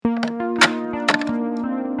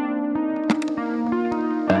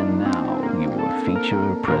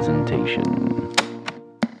Feature presentation.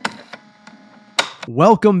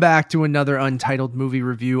 Welcome back to another Untitled Movie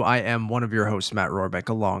Review. I am one of your hosts, Matt Rohrbeck,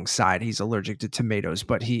 alongside, he's allergic to tomatoes,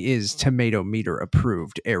 but he is tomato meter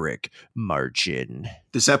approved, Eric Marchin.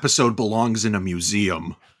 This episode belongs in a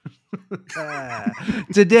museum.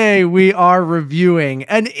 Today we are reviewing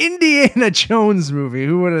an Indiana Jones movie.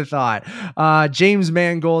 Who would have thought? James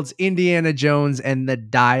Mangold's Indiana Jones and the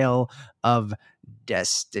Dial of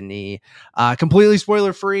Destiny. Completely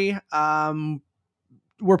spoiler free.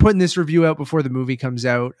 We're putting this review out before the movie comes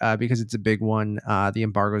out because it's a big one. The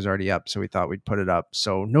embargo's already up, so we thought we'd put it up.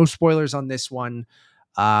 So no spoilers on this one.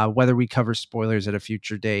 Whether we cover spoilers at a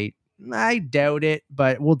future date, I doubt it,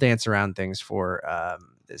 but we'll dance around things for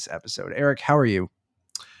this episode. Eric, how are you?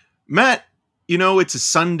 Matt, it's a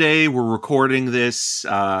Sunday. We're recording this.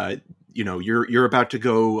 You're about to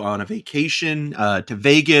go on a vacation to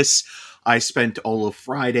Vegas. I spent all of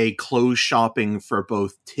Friday clothes shopping for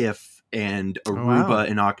both TIFF and Aruba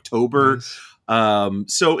in October.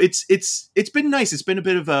 Nice. So it's been nice. It's been a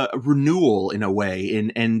bit of a renewal in a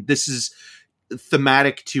way. And this is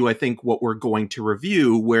thematic to, I think, what we're going to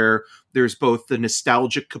review, where there's both the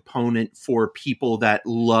nostalgic component for people that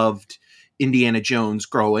loved Indiana Jones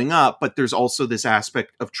growing up, but there's also this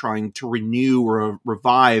aspect of trying to renew or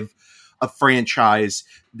revive a franchise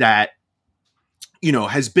that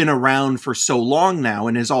has been around for so long now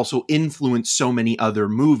and has also influenced so many other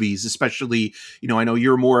movies, especially, I know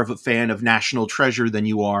you're more of a fan of National Treasure than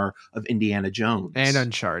you are of Indiana Jones. And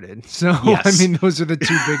Uncharted. So, yes. I mean, those are the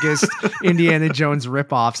two biggest Indiana Jones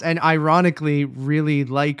ripoffs. And ironically, really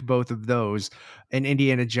like both of those. And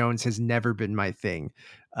Indiana Jones has never been my thing.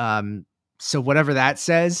 So whatever that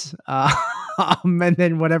says, and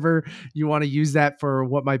then whatever you want to use that for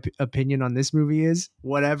what my opinion on this movie is,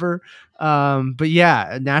 whatever. But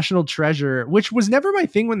yeah, National Treasure, which was never my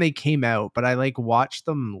thing when they came out, but I watched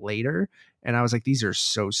them later and I was like, these are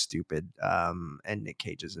so stupid. And Nick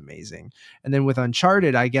Cage is amazing. And then with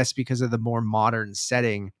Uncharted, I guess because of the more modern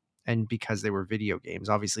setting and because they were video games,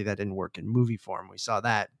 obviously that didn't work in movie form. We saw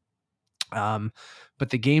that. But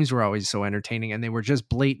the games were always so entertaining and they were just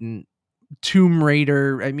blatant Tomb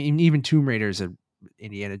Raider. I mean, even Tomb Raider is an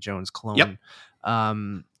Indiana Jones clone. Yep.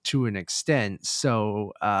 To an extent.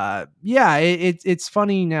 So it's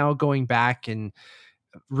funny now going back and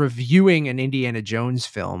reviewing an Indiana Jones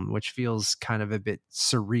film, which feels kind of a bit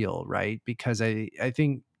surreal, right? Because I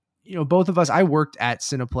think, both of us, I worked at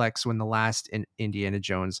Cineplex when the last Indiana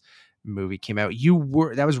Jones movie came out.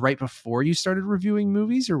 That was right before you started reviewing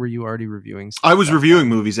movies, or were you already reviewing stuff? I was reviewing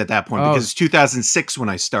movies at that point because it's 2006 when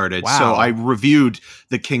I started. Wow. So I reviewed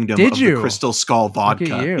The Kingdom of the Crystal Skull vodka.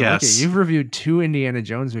 Look at you. Yes. Okay, you've reviewed 2 Indiana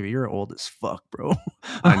Jones movies. You're old as fuck, bro.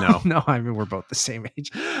 I know. No, I mean, we're both the same age.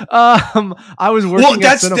 I was working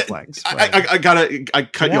at Cineplex. I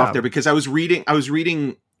cut you off there because I was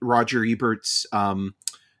reading Roger Ebert's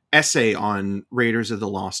essay on Raiders of the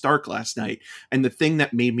Lost Ark last night, and the thing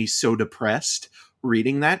that made me so depressed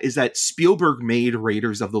reading that is that Spielberg made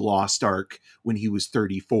Raiders of the Lost Ark when he was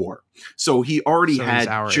 34, so he already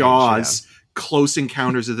had Jaws, Close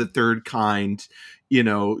Encounters of the Third Kind,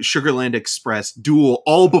 Sugarland Express, Duel,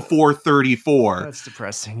 all before 34. That's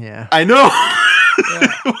depressing. Yeah, I know.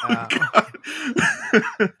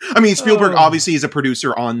 I mean, Spielberg obviously is a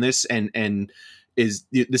producer on this, and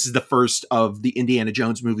this is the first of the Indiana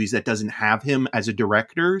Jones movies that doesn't have him as a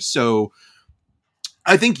director. So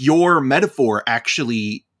I think your metaphor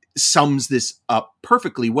actually sums this up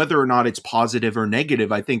perfectly, whether or not it's positive or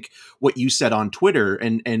negative. I think what you said on Twitter,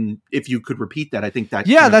 and if you could repeat that, I think that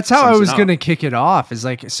that's how I was going to kick it off, is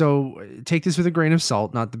so take this with a grain of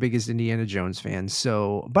salt. Not the biggest Indiana Jones fan.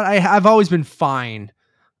 So, but I've always been fine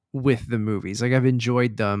with the movies. I've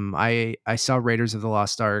enjoyed them. I saw Raiders of the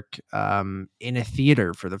Lost Ark in a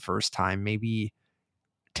theater for the first time, maybe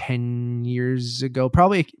 10 years ago,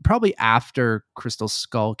 probably after Crystal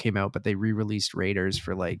Skull came out, but they re-released Raiders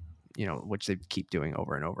for which they keep doing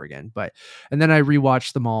over and over again. And then I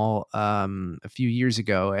rewatched them all a few years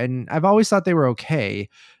ago, and I've always thought they were okay.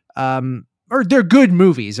 Or they're good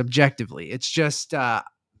movies objectively. It's just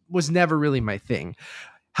was never really my thing.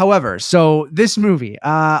 However, so this movie,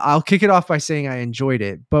 I'll kick it off by saying I enjoyed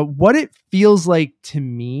it, but what it feels like to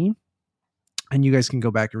me, and you guys can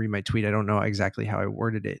go back and read my tweet, I don't know exactly how I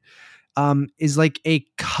worded it, is like a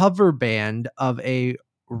cover band of a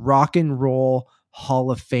rock and roll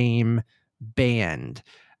Hall of Fame band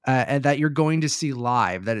and that you're going to see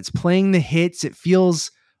live, that it's playing the hits. It feels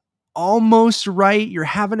almost right. You're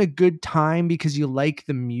having a good time because you like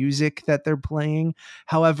the music that they're playing.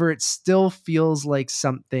 However, it still feels like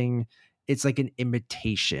something it's like an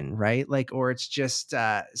imitation, right? Like, or it's just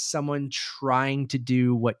someone trying to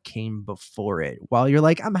do what came before it, while you're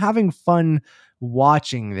like, I'm having fun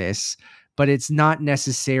watching this, but it's not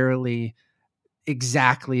necessarily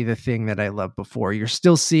exactly the thing that I loved before. You're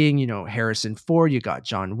still seeing, Harrison Ford, you got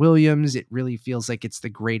John Williams. It really feels like it's the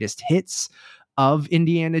greatest hits of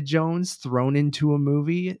Indiana Jones thrown into a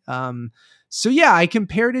movie. So yeah, I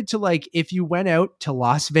compared it to like if you went out to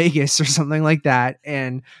Las Vegas or something like that,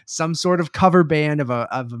 and some sort of cover band of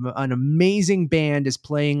an amazing band is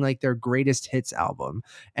playing like their greatest hits album,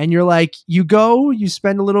 and you're like, you go, you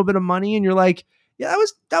spend a little bit of money, and you're like, yeah,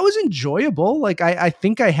 that was enjoyable. Like I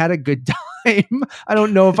think I had a good time. I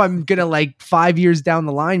don't know if I'm gonna like 5 years down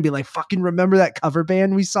the line be like, fucking remember that cover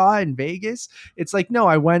band we saw in Vegas? It's like, no,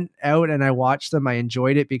 I went out and I watched them. I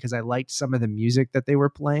enjoyed it because I liked some of the music that they were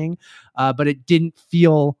playing, but it didn't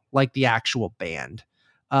feel like the actual band.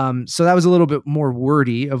 So that was a little bit more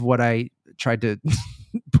wordy of what I tried to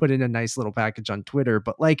put in a nice little package on Twitter.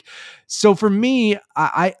 But like, so for me,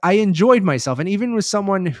 I enjoyed myself. And even with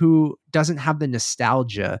someone who doesn't have the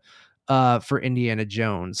nostalgia for Indiana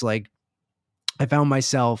Jones, like I found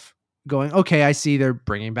myself going, okay, I see they're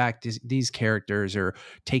bringing back these characters or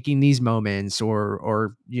taking these moments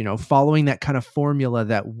or, following that kind of formula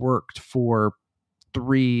that worked for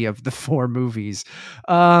 3 of the 4 movies.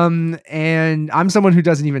 And I'm someone who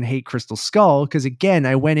doesn't even hate Crystal Skull, because again,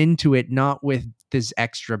 I went into it not with this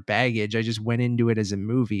extra baggage. I just went into it as a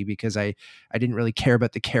movie because I didn't really care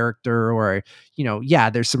about the character, or, yeah,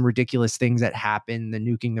 there's some ridiculous things that happen, the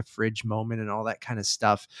nuking the fridge moment and all that kind of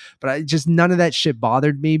stuff. But none of that shit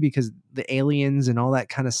bothered me, because the aliens and all that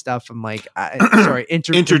kind of stuff, I'm like, sorry,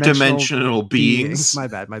 interdimensional beings. My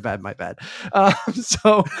bad.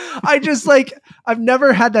 So I just like, I've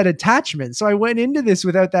never had that attachment. So I went into this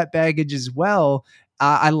without that baggage as well.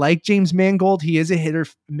 I like James Mangold. He is a hit or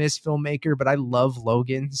miss filmmaker, but I love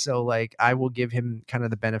Logan. So like, I will give him kind of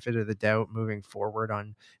the benefit of the doubt moving forward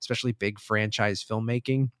on especially big franchise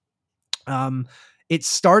filmmaking. It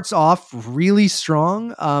starts off really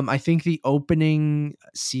strong. I think the opening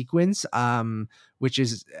sequence, which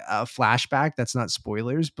is a flashback, that's not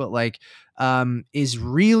spoilers, but like, is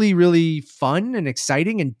really, really fun and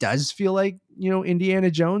exciting, and does feel like,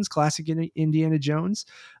 Indiana Jones, classic Indiana Jones.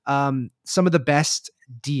 Some of the best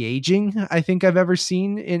de-aging I think I've ever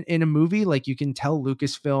seen in a movie. Like, you can tell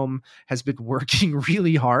Lucasfilm has been working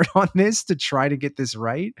really hard on this to try to get this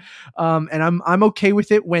right. And I'm okay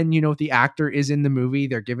with it when, the actor is in the movie,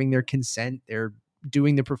 they're giving their consent, they're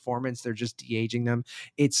doing the performance, they're just de-aging them.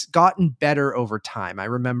 It's gotten better over time. I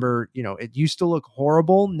remember, it used to look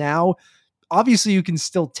horrible. Now, obviously you can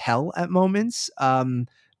still tell at moments,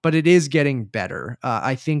 but it is getting better.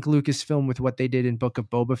 I think Lucasfilm, with what they did in Book of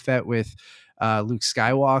Boba Fett with Luke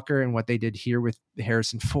Skywalker and what they did here with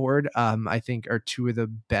Harrison Ford, I think are 2 of the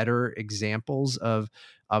better examples of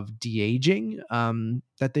de-aging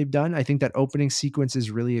that they've done. I think that opening sequence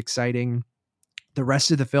is really exciting. The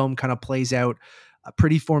rest of the film kind of plays out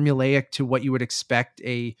pretty formulaic to what you would expect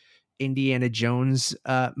a Indiana Jones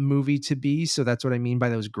movie to be. So that's what I mean by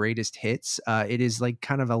those greatest hits. It is like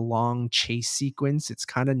kind of a long chase sequence. It's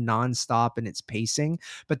kind of nonstop in its pacing,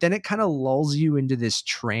 but then it kind of lulls you into this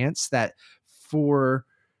trance that, for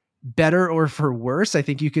better or for worse, I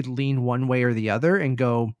think you could lean one way or the other and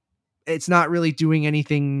go, it's not really doing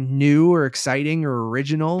anything new or exciting or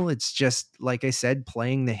original. It's just, like I said,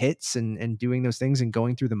 playing the hits and doing those things and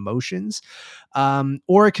going through the motions.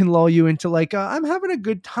 Or it can lull you into like, I'm having a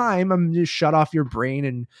good time. I'm just shut off your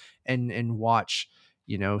brain and watch,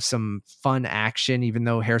 some fun action, even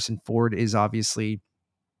though Harrison Ford is obviously,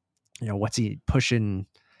 what's he pushing?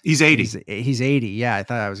 He's 80. He's 80. Yeah, I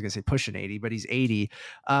thought I was gonna say pushing 80, but he's 80.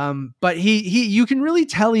 But he you can really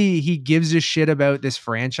tell he gives a shit about this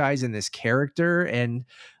franchise and this character. And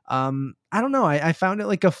I don't know. I found it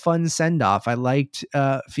like a fun send off. I liked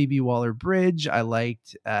Phoebe Waller-Bridge. I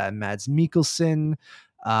liked Mads Mikkelsen.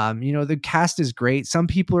 The cast is great. Some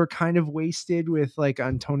people are kind of wasted with like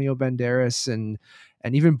Antonio Banderas and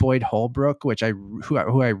even Boyd Holbrook,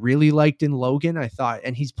 who I really liked in Logan. I thought,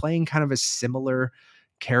 and he's playing kind of a similar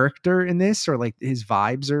character in this, or like his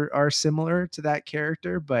vibes are similar to that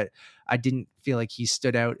character, but I didn't feel like he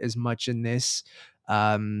stood out as much in this.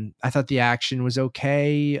 I thought the action was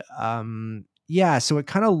okay. Yeah, so it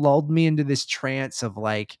kind of lulled me into this trance of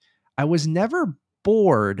like, I was never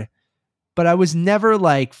bored, but I was never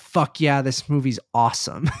like, fuck yeah, this movie's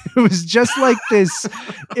awesome. It was just like this.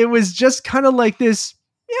 It was just kind of like this.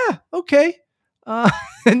 Yeah. Okay.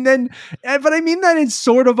 And then, but I mean that in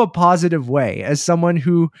sort of a positive way, as someone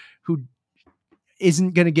who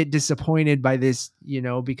isn't going to get disappointed by this,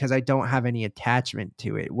 because I don't have any attachment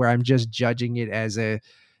to it, where I'm just judging it as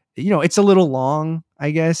it's a little long,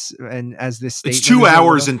 I guess. And as this statement, it's 2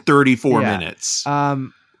 hours and 34 minutes.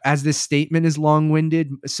 As this statement is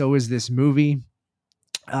long-winded, so is this movie.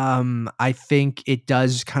 I think it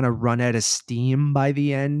does kind of run out of steam by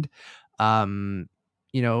the end. I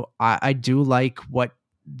do like what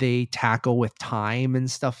they tackle with time and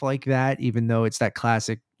stuff like that, even though it's that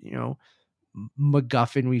classic,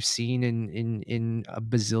 MacGuffin we've seen in a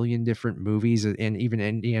bazillion different movies, and even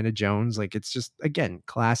Indiana Jones. Like, it's just, again,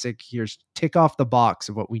 classic. Here's tick off the box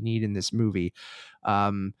of what we need in this movie.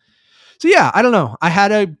 So yeah, I don't know. I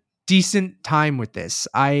had a decent time with this.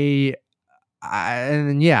 So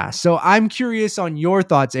I'm curious on your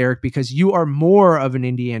thoughts, Eric, because you are more of an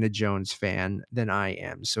Indiana Jones fan than I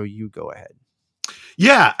am. So you go ahead.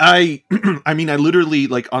 Yeah, I mean, I literally,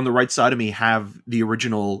 like, on the right side of me have the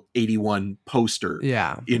original 81 poster.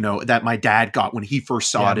 Yeah. That my dad got when he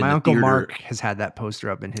first saw it in the Uncle theater. Mark has had that poster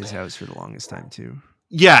up in his house for the longest time too.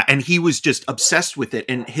 Yeah, and he was just obsessed with it,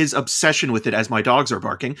 and his obsession with it, as my dogs are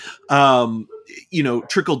barking,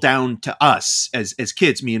 trickled down to us as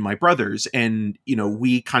kids, me and my brothers, and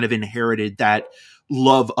we kind of inherited that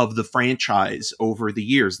love of the franchise over the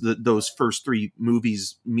years. Those first 3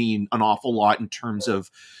 movies mean an awful lot in terms of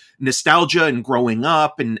nostalgia and growing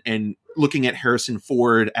up and looking at Harrison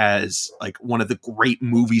Ford as like one of the great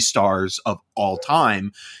movie stars of all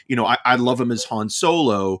time. I love him as Han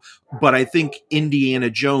Solo, but I think Indiana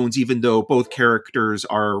Jones, even though both characters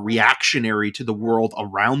are reactionary to the world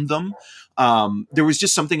around them, there was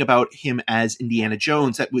just something about him as Indiana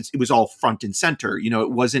Jones that it was all front and center.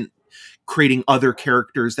 It wasn't creating other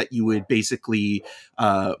characters that you would basically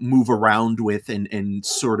move around with and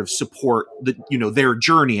sort of support their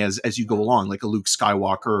journey as you go along, like a Luke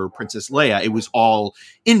Skywalker or Princess Leia. It was all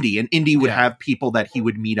Indy, and Indy would have people that he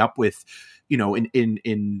would meet up with,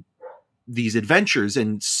 in these adventures,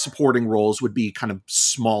 and supporting roles would be kind of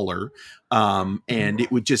smaller. And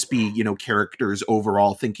it would just be, characters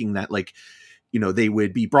overall thinking that, like, they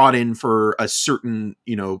would be brought in for a certain,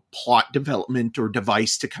 plot development or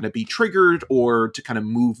device to kind of be triggered or to kind of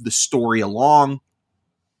move the story along.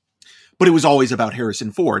 But it was always about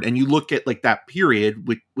Harrison Ford. And you look at like that period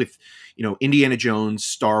with Indiana Jones,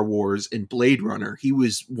 Star Wars, and Blade Runner. He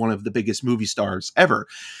was one of the biggest movie stars ever.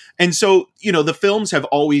 And so, the films have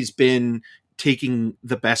always been taking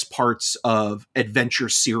the best parts of adventure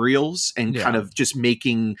serials and kind of just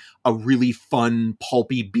making a really fun,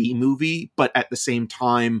 pulpy B movie, but at the same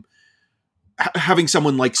time, having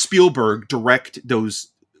someone like Spielberg direct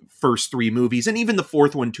those first 3 movies, and even the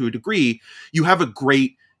 4th one to a degree. You have a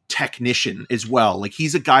great technician as well. Like,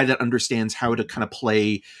 he's a guy that understands how to kind of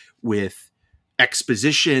play with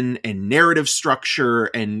exposition and narrative structure,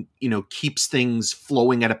 and keeps things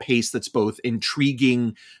flowing at a pace that's both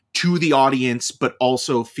intriguing to the audience, but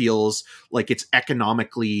also feels like it's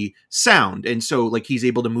economically sound. And so, like, he's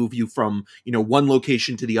able to move you from, one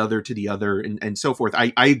location to the other and so forth.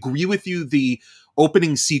 I agree with you. The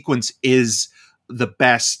opening sequence is the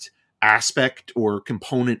best aspect or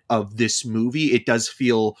component of this movie. It does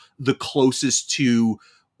feel the closest to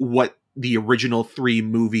what the original 3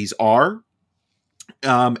 movies are.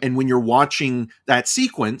 And when you're watching that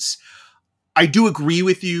sequence, I do agree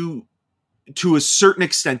with you to a certain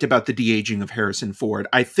extent about the de-aging of Harrison Ford.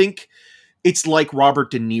 I think it's like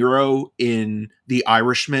Robert De Niro in The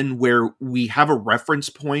Irishman, where we have a reference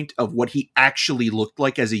point of what he actually looked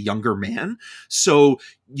like as a younger man. So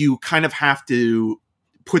you kind of have to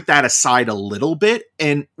put that aside a little bit.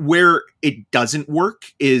 And where it doesn't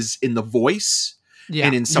work is in the voice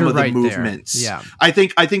and in some of the movements. There. Yeah. I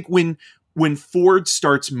think when Ford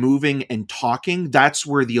starts moving and talking, that's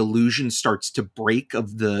where the illusion starts to break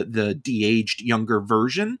of the de-aged younger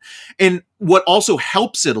version. And what also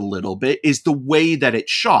helps it a little bit is the way that it's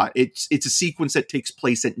shot. It's a sequence that takes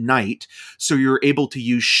place at night, so you're able to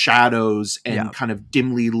use shadows and kind of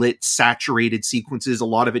dimly lit, saturated sequences. A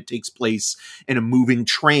lot of it takes place in a moving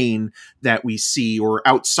train that we see, or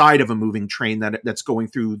outside of a moving train that's going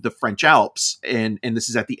through the French Alps. And this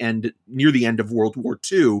is near the end of World War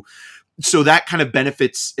II. So that kind of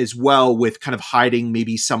benefits as well with kind of hiding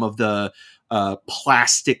maybe some of the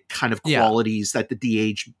plastic kind of qualities that the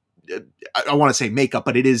de-age, I want to say makeup,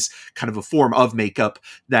 but it is kind of a form of makeup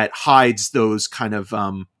that hides those kind of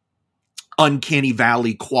uncanny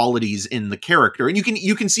valley qualities in the character. And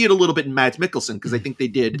you can see it a little bit in Mads Mikkelsen, because I think they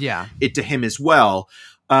did it to him as well.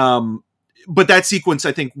 but that sequence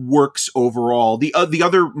I think works overall. The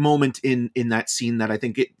other moment in that scene that I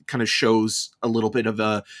think it kind of shows a little bit of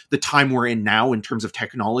the time we're in now in terms of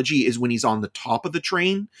technology is when he's on the top of the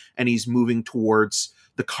train and he's moving towards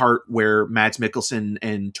the cart where Mads Mikkelsen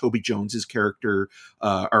and Toby Jones's character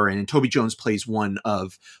are in. And Toby Jones plays one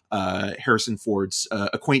of Harrison Ford's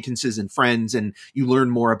acquaintances and friends, and you learn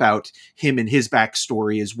more about him and his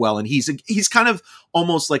backstory as well. And he's kind of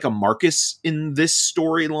almost like a Marcus in this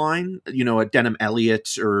storyline, you know, a Denham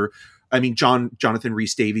Elliott, or I mean, Jonathan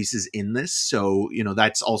Rhys-Davies is in this. So, you know,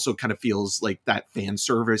 that's also kind of feels like that fan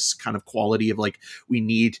service kind of quality of like, we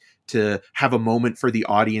need to have a moment for the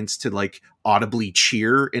audience to like audibly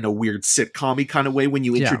cheer in a weird sitcom-y kind of way when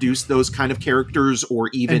you introduce those kind of characters. Or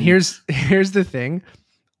even, and here's the thing.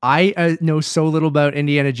 I know so little about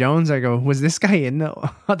Indiana Jones. I go, was this guy in the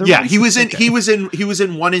other? Yeah, ones? he was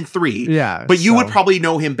in 1 and 3. Yeah, but you would probably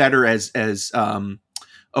know him better as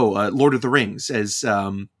Lord of the Rings as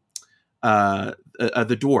the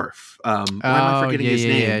dwarf. Why am I forgetting his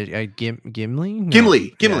name? Yeah. Gimli.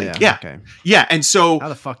 Gimli. Yeah. Okay. Yeah, and so how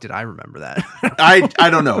the fuck did I remember that? I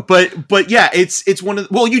don't know, but yeah, it's one of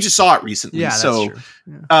the, well, you just saw it recently, yeah. So that's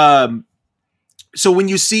true. Yeah. So when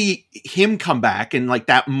you see him come back and like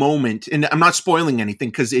that moment, and I'm not spoiling anything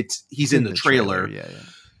because he's in the trailer. Yeah.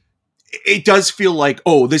 It does feel like,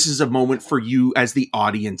 oh, this is a moment for you as the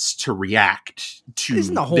audience to react to.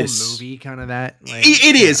 Isn't the whole this movie kind of that? Like,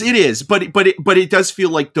 it is, but it does feel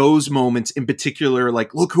like those moments in particular,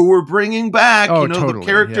 like, look who we're bringing back, totally, the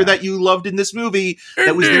character that you loved in this movie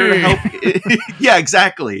that was there to help. Yeah,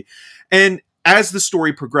 exactly. And as the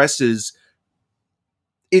story progresses,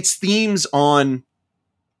 its themes on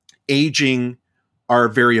aging are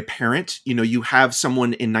very apparent. You know, you have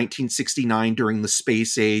someone in 1969 during the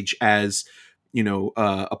space age as, you know,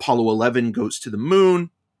 Apollo 11 goes to the moon,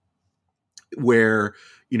 where,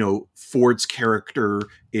 you know, Ford's character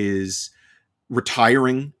is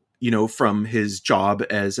retiring, you know, from his job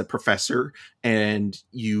as a professor. And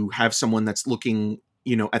you have someone that's looking,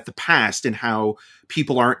 you know, at the past and how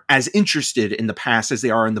people aren't as interested in the past as they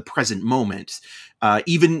are in the present moment.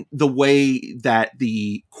 Even the way that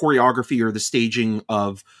the choreography or the staging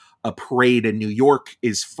of a parade in New York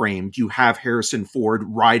is framed. You have Harrison Ford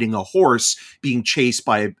riding a horse being chased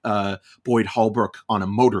by Boyd Holbrook on a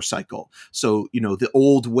motorcycle. So, you know, the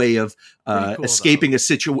old way of cool, escaping a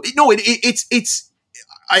situation. No,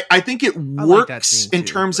 I think it works in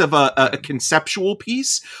terms of a conceptual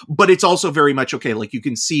piece, but it's also very much okay. Like you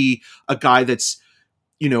can see a guy that's,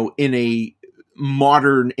 you know, in a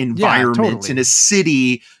modern environment in a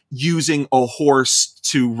city using a horse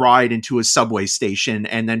to ride into a subway station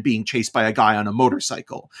and then being chased by a guy on a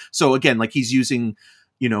motorcycle. So again, like he's using,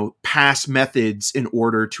 you know, past methods in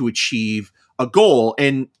order to achieve a goal.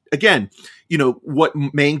 And again, you know, what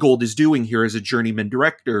Mangold is doing here as a journeyman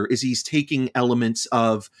director is he's taking elements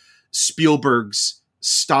of Spielberg's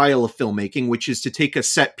style of filmmaking, which is to take a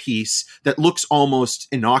set piece that looks almost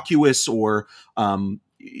innocuous or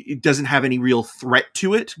it doesn't have any real threat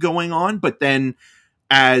to it going on. But then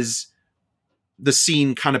as the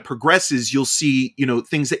scene kind of progresses, you'll see, you know,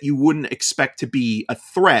 things that you wouldn't expect to be a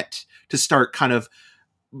threat to start kind of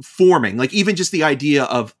forming. Like even just the idea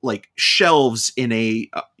of like shelves in a,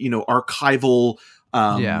 you know, archival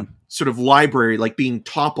sort of library, like being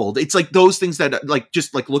toppled. It's like those things that like,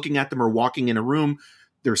 just like looking at them or walking in a room,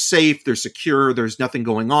 they're safe, they're secure, there's nothing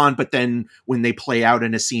going on. But then when they play out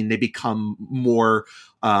in a scene, they become more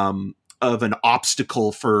of an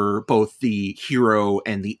obstacle for both the hero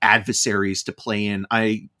and the adversaries to play in.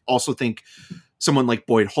 I also think someone like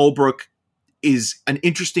Boyd Holbrook is an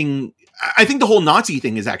interesting, I think the whole Nazi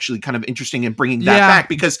thing is actually kind of interesting in bringing that back,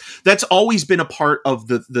 because that's always been a part of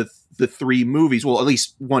the three movies. Well, at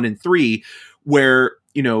least 1 and 3, where,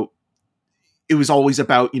 you know, it was always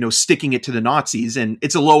about, you know, sticking it to the Nazis, and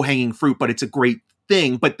it's a low hanging fruit, but it's a great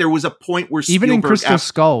thing. But there was a point where even in Crystal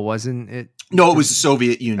Skull, wasn't it? No, it was the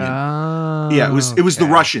Soviet Union. Yeah, it was the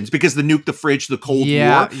Russians, because the nuke the fridge, the Cold War.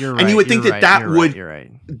 You're right, and you would think that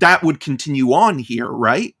that would continue on here,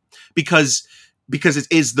 right? Because it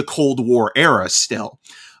is the Cold War era still.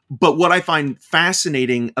 But what I find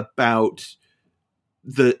fascinating about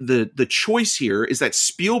the choice here is that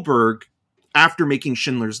Spielberg, after making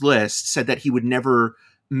Schindler's List, said that he would never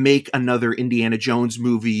make another Indiana Jones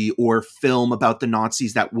movie or film about the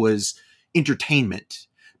Nazis that was entertainment,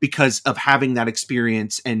 because of having that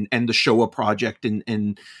experience and the Showa project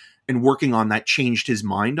and working on that changed his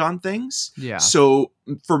mind on things. Yeah. So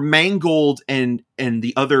for Mangold and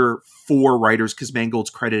the other 4 writers, because Mangold's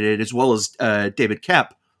credited, as well as David Koepp,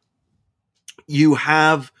 you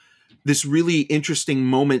have this really interesting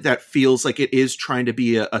moment that feels like it is trying to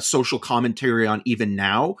be a social commentary on even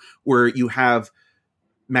now, where you have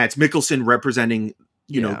Mads Mikkelsen representing,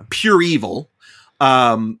 you know, pure evil.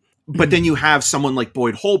 But then you have someone like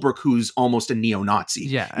Boyd Holbrook, who's almost a neo-Nazi.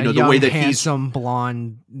 Yeah, you know, a the young, way that handsome,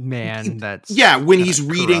 blonund man that's when he's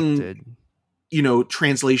reading, corrupted. you know,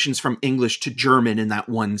 translations from English to German in that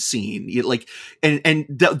one scene.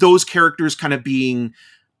 Those characters kind of being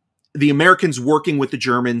the Americans working with the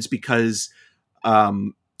Germans because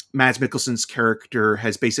Mads Mikkelsen's character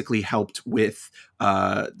has basically helped with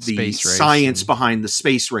the science behind the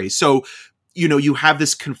space race. So, you know, you have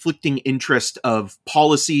this conflicting interest of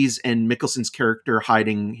policies and Mikkelsen's character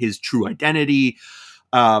hiding his true identity.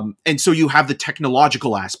 And so you have the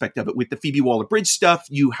technological aspect of it. With the Phoebe Waller-Bridge stuff,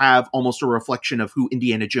 you have almost a reflection of who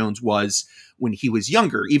Indiana Jones was when he was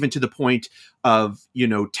younger, even to the point of, you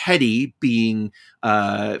know, Teddy being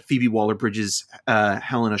Phoebe Waller-Bridge's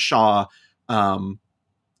Helena Shaw, the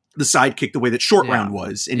sidekick, the way that Short Round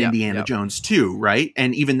was in Indiana Jones 2, right?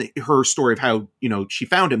 And even her story of how, you know, she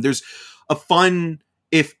found him. There's a fun,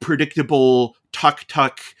 if predictable, tuck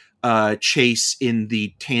chase in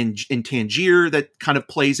in Tangier that kind of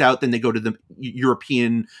plays out. Then they go to the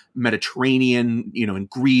European Mediterranean, you know, in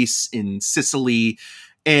Greece, in Sicily,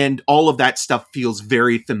 and all of that stuff feels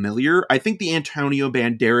very familiar. I think the Antonio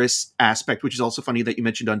Banderas aspect, which is also funny that you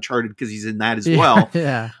mentioned Uncharted because he's in that as well.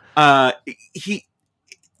 He,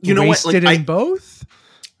 you know what, like in both.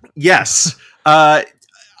 Yes.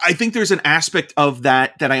 I think there's an aspect of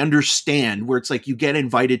that I understand, where it's like you get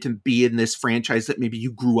invited to be in this franchise that maybe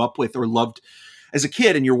you grew up with or loved as a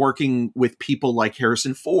kid, and you're working with people like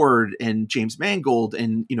Harrison Ford and James Mangold,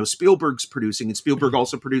 and, you know, Spielberg's producing, and Spielberg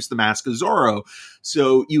also produced The Mask of Zorro.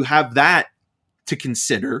 So you have that to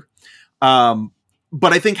consider. But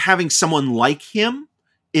I think having someone like him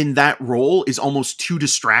in that role is almost too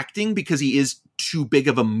distracting because he is too big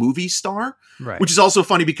of a movie star, right? Which is also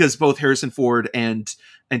funny because both Harrison Ford and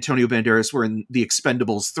Antonio Banderas were in The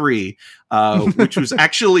Expendables 3, which was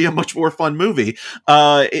actually a much more fun movie,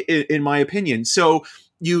 in my opinion. So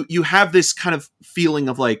you have this kind of feeling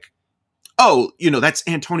of like, oh, you know, that's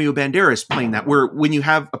Antonio Banderas playing that. Where when you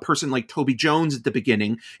have a person like Toby Jones at the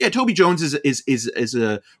beginning, Toby Jones is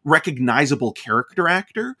a recognizable character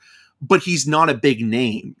actor, but he's not a big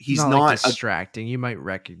name. He's not like distracting. You might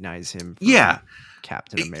recognize him from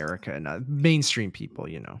Captain America and mainstream people,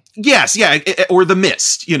 you know. Yes, or The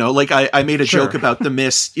Mist, you know, like I made a joke about The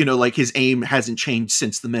Mist, you know, like his aim hasn't changed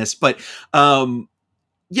since The Mist. But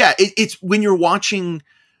it's when you're watching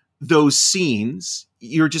those scenes,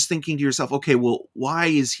 you're just thinking to yourself, okay, well, why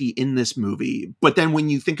is he in this movie? But then when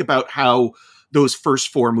you think about how those first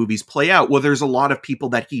 4 movies play out, well, there's a lot of people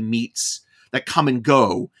that he meets that come and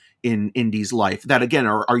go in Indy's life that, again,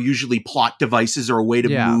 are usually plot devices or a way to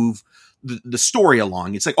move the story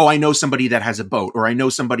along. It's like, oh, I know somebody that has a boat, or I know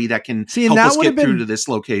somebody that can help us get through to this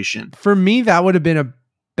location. For me, that would have been a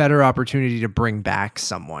better opportunity to bring back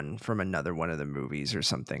someone from another one of the movies or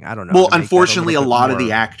something. I don't know. Well, unfortunately, a lot of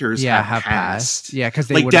the actors have passed. Yeah,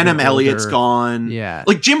 because like Denham Elliott's gone. Yeah,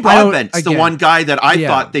 like Jim Broadbent's the one guy that I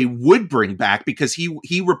thought they would bring back because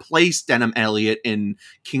he replaced Denham Elliott in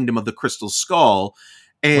Kingdom of the Crystal Skull.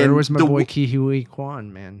 And where was my boy Ke Huy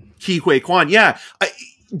Quan, man? Ke Huy Quan, yeah.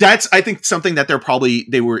 That's, I think, something that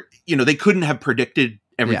they were, you know, they couldn't have predicted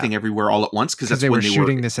everything everywhere all at once because that's they when were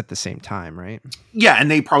shooting this at the same time, right? Yeah,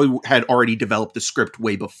 and they probably had already developed the script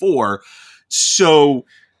way before. So,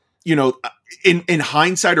 you know, in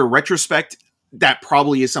hindsight or retrospect, that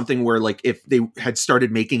probably is something where, like, if they had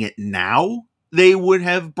started making it now, they would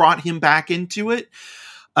have brought him back into it.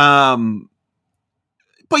 But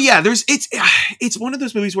yeah, it's one of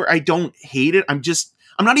those movies where I don't hate it.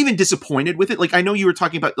 I'm not even disappointed with it. Like, I know you were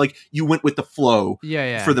talking about, like, you went with the flow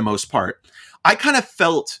for the most part. I kind of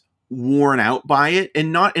felt worn out by it,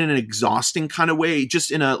 and not in an exhausting kind of way,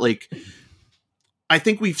 just in a, like, I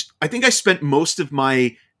think I spent most of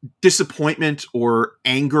my disappointment or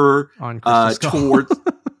anger towards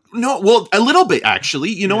no, well, a little bit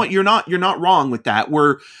actually. You know what? You're not wrong with that.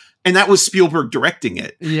 And that was Spielberg directing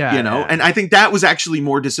it. Yeah. You know, and I think that was actually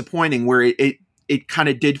more disappointing, where it kind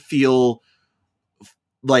of did feel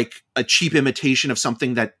like a cheap imitation of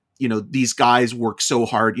something that, you know, these guys work so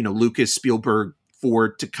hard, you know, Lucas, Spielberg,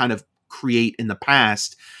 Ford, to kind of create in the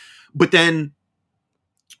past. But then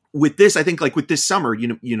with this, I think, like with this summer,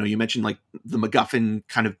 you mentioned like the MacGuffin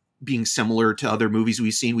kind of being similar to other movies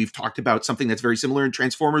we've seen. We've talked about something that's very similar in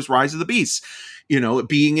Transformers: Rise of the Beasts, you know,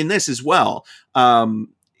 being in this as well.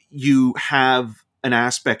 You have an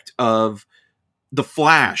aspect of The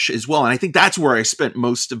Flash as well. And I think that's where I spent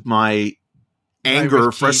most of my anger,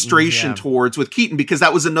 Keaton, frustration yeah. towards with Keaton, because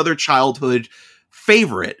that was another childhood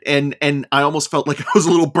favorite. And I almost felt like I was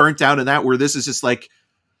a little burnt out in that, where this is just like,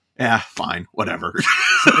 yeah, fine, whatever.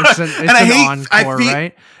 It's an encore,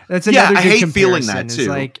 right? That's another good comparison. Feeling that too. It's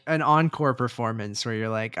like an encore performance where you're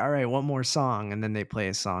like, all right, one more song, and then they play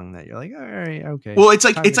a song that you're like, all right, okay. Well, it's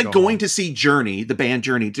like going to see Journey, the band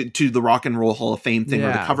Journey, to the Rock and Roll Hall of Fame thing,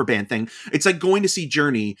 or the cover band thing. It's like going to see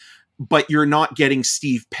Journey, but you're not getting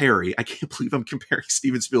Steve Perry. I can't believe I'm comparing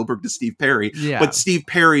Steven Spielberg to Steve Perry. Yeah. But Steve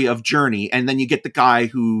Perry of Journey, and then you get the guy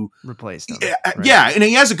who replaced him. Yeah, and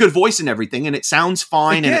he has a good voice and everything, and it sounds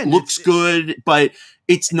fine, and it looks good, but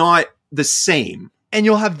it's not the same. And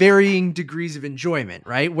you'll have varying degrees of enjoyment,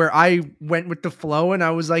 right? Where I went with the flow and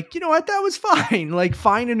I was like, you know what, that was fine. Like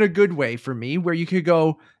fine in a good way for me, where you could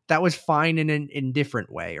go, that was fine in an indifferent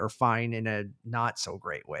way, or fine in a not so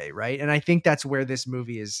great way, right? And I think that's where this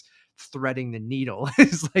movie is threading the needle,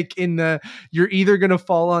 is like you're either going to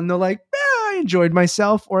fall on the like, I enjoyed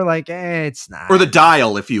myself, or like, it's not. Or the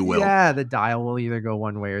dial, if you will. Yeah, the dial will either go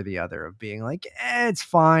one way or the other, of being like, it's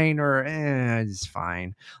fine, or it's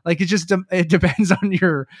fine. Like it depends on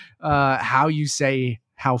your how you say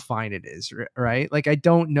how fine it is, right? Like I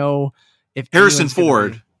don't know if Harrison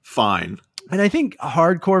Ford, fine. And I think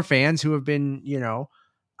hardcore fans who have been,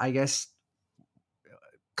 I guess,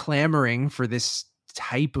 clamoring for this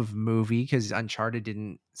type of movie, because Uncharted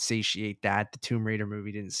didn't satiate that, the Tomb Raider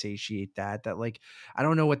movie didn't satiate that like, I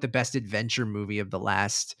don't know what the best adventure movie of the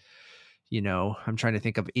last, I'm trying to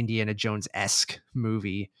think of Indiana Jones-esque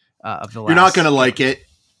movie of the last. You're not going to like it.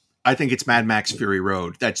 I think it's Mad Max Fury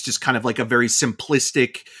Road. That's just kind of like a very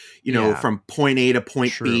simplistic, from point A to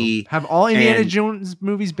point B. Have all Indiana Jones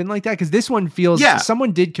movies been like that? Because this one feels,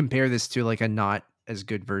 someone did compare this to like a not as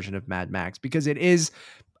good version of Mad Max, because it is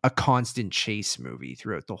a constant chase movie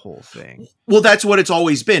throughout the whole thing. Well, that's what it's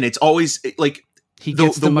always been. It's always like he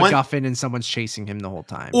gets the MacGuffin and someone's chasing him the whole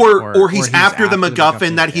time, or he's after the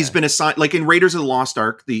MacGuffin that he's been assigned. Like in Raiders of the Lost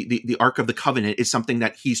Ark, the Ark of the Covenant is something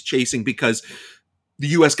that he's chasing because the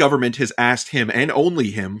U.S. government has asked him, and only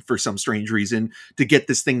him for some strange reason, to get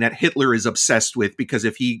this thing that Hitler is obsessed with, because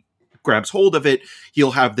if he grabs hold of it, he'll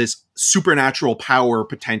have this supernatural power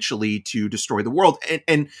potentially to destroy the world.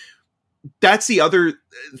 And that's the other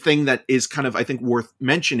thing that is kind of, I think, worth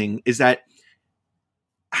mentioning, is that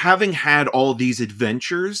having had all these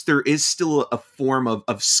adventures, there is still a form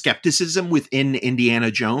of skepticism within Indiana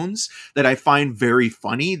Jones that I find very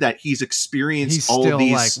funny, that he's experienced all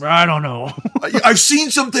these. Like, I don't know. I've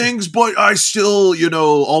seen some things, but I still,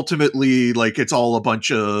 ultimately, like, it's all a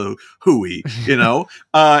bunch of hooey,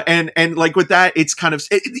 and like with that, it's kind of,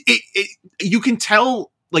 you can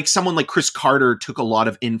tell, like, someone like Chris Carter took a lot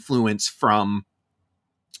of influence from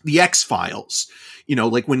the X-Files,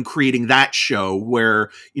 like when creating that show, where,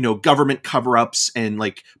 government cover-ups and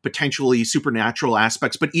like potentially supernatural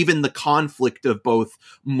aspects, but even the conflict of both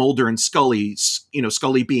Mulder and Scully,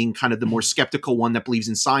 Scully being kind of the more skeptical one that believes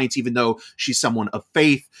in science, even though she's someone of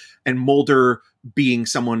faith, and Mulder being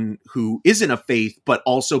someone who isn't of faith, but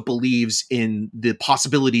also believes in the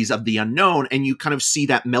possibilities of the unknown. And you kind of see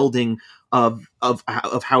that melding of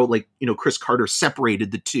how, like, Chris Carter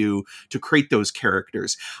separated the two to create those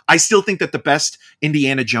characters. I still think that the best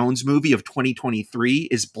Indiana Jones movie of 2023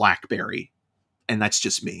 is Blackberry. And that's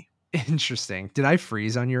just me. Interesting. Did I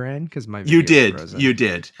freeze on your end? Because my you did.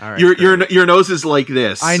 All right, your nose is like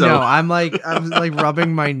this. I know. I'm like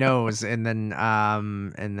rubbing my nose, and then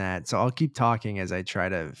and that. So I'll keep talking as I try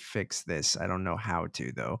to fix this. I don't know how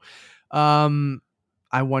to though.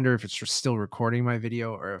 I wonder if it's still recording my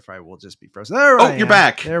video, or if I will just be frozen. You're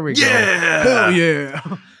back. There we go. Hell yeah.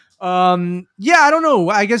 I don't know.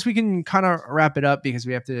 I guess we can kind of wrap it up, because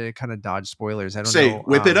we have to kind of dodge spoilers. I don't know.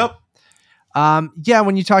 Whip it up.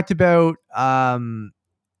 When you talked about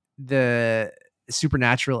the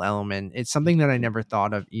supernatural element, it's something that I never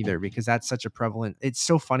thought of either, because that's such a prevalent. It's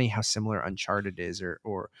so funny how similar Uncharted is,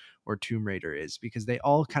 or Tomb Raider is, because they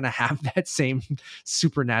all kind of have that same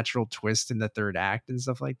supernatural twist in the third act and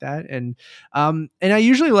stuff like that. And I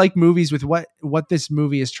usually like movies with what this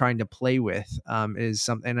movie is trying to play with is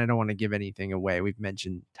something. And I don't want to give anything away. We've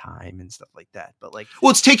mentioned time and stuff like that, but like,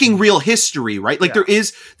 well, it's taking real history, right? Like there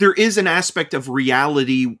is an aspect of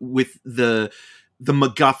reality with the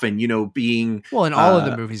MacGuffin, being well, and all of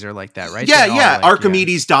the movies are like that, right? Yeah.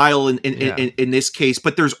 Archimedes' dial in this case,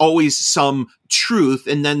 but there's always some truth,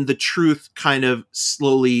 and then the truth kind of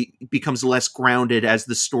slowly becomes less grounded as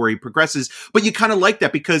the story progresses. But you kind of like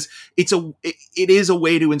that, because it is a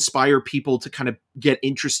way to inspire people to kind of get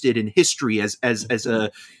interested in history as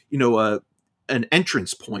a an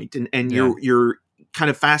entrance point, and you're kind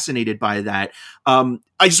of fascinated by that. I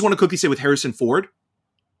just want to quickly say with Harrison Ford,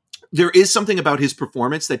 there is something about his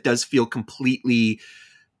performance that does feel completely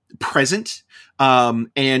present.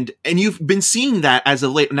 And you've been seeing that as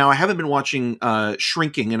of late. Now, I haven't been watching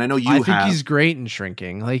Shrinking, and I know you have. I think he's great in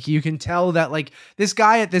Shrinking. Like, you can tell that, like, this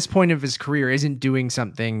guy at this point of his career isn't doing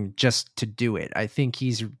something just to do it. I think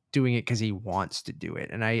he's doing it because he wants to do it.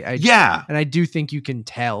 And I do think you can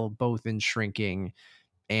tell both in Shrinking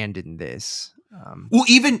and in this. Well,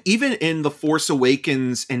 even in The Force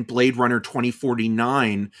Awakens and Blade Runner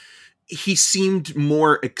 2049, he seemed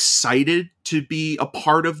more excited to be a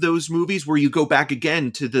part of those movies, where you go back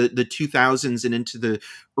again to the 2000s and into the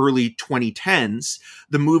early 2010s,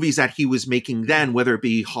 the movies that he was making then, whether it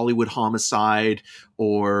be Hollywood Homicide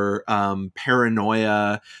or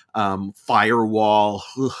Paranoia, Firewall,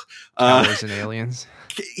 Cowboys and Aliens.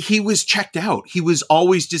 He was checked out. He was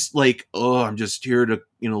always just like, oh, I'm just here to,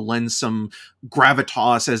 lend some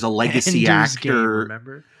gravitas as a legacy actor. Game,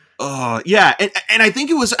 remember? Yeah. And I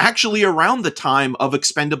think it was actually around the time of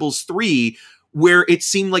Expendables 3 where it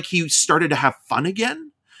seemed like he started to have fun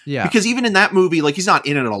again. Yeah. Because even in that movie, like, he's not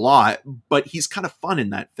in it a lot, but he's kind of fun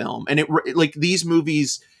in that film. And like, these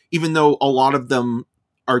movies, even though a lot of them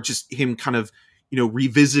are just him kind of,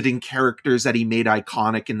 revisiting characters that he made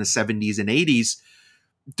iconic in the 70s and 80s,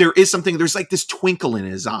 there's like this twinkle in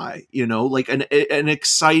his eye, like an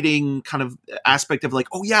exciting kind of aspect of like,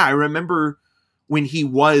 oh yeah, I remember when he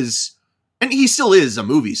was, and he still is, a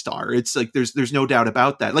movie star. It's like, there's no doubt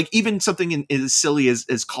about that. Like, even something as silly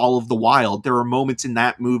as Call of the Wild, there are moments in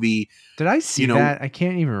that movie. Did I see that? I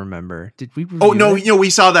can't even remember. Did we? Oh no, we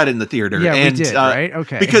saw that in the theater. Yeah, and, we did, right?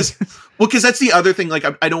 Okay. Because that's the other thing. Like,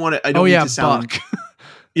 I don't want to, need to sound. Buck.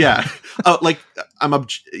 Yeah. Like, I'm,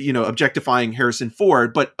 objectifying Harrison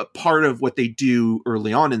Ford, but a part of what they do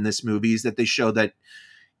early on in this movie is that they show that,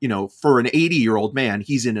 for an 80-year-old man,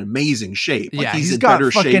 he's in amazing shape. Like, he's in got better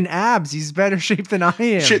fucking shape. abs. He's better shape than I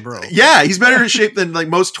am, bro. Yeah, he's better shape than like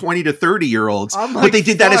most 20 to 30-year-olds. Like, but they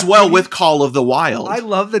did that as well with Call of the Wild. I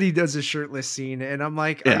love that he does a shirtless scene, and I'm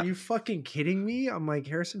like, are you fucking kidding me? I'm like,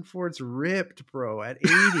 Harrison Ford's ripped, bro, at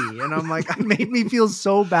 80. And I'm like, it made me feel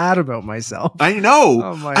so bad about myself. I know.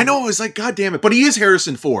 I know. I was like, God damn it. But he is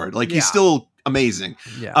Harrison Ford. Like, he's still amazing.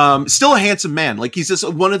 Yeah. Still a handsome man. Like, he's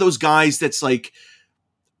just one of those guys that's like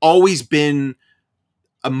always been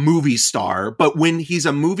a movie star, but when he's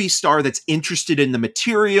a movie star that's interested in the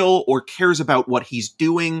material or cares about what he's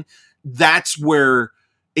doing, that's where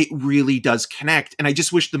it really does connect. And I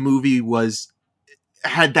just wish the movie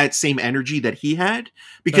had that same energy that he had,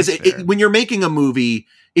 because when you're making a movie,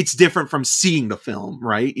 it's different from seeing the film,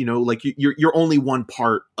 right? Like, you're only one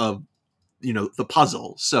part of, the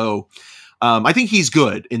puzzle. So I think he's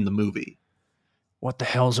good in the movie. What the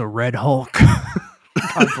hell's a Red Hulk?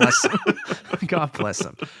 God bless him. God bless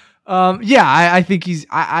him. I think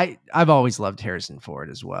I've always loved Harrison Ford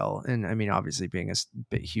as well. And I mean, obviously being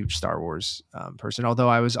a huge Star Wars person, although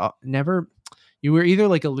I was you were either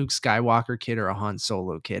like a Luke Skywalker kid or a Han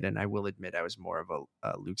Solo kid. And I will admit I was more of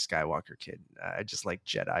a Luke Skywalker kid. I just like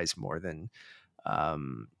Jedis more than,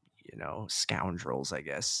 scoundrels, I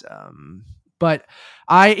guess. But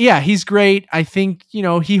he's great. I think,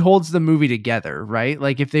 he holds the movie together, right?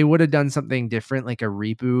 Like, if they would have done something different, like a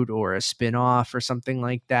reboot or a spinoff or something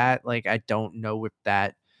like that, like, I don't know if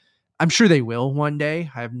that, I'm sure they will one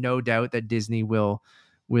day. I have no doubt that Disney will,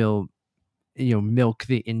 milk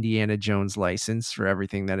the Indiana Jones license for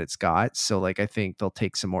everything that it's got. So, like, I think they'll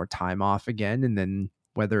take some more time off again. And then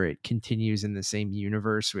whether it continues in the same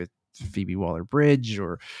universe with Phoebe Waller-Bridge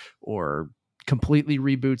or completely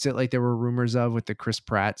reboots it like there were rumors of with the Chris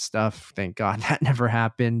Pratt stuff. Thank God that never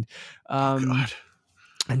happened. God.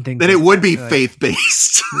 And things then like it would that. be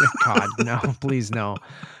faith-based. God, no, please no.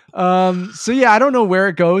 So yeah, I don't know where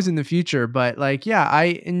it goes in the future, but like, yeah,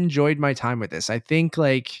 I enjoyed my time with this. I think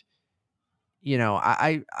like,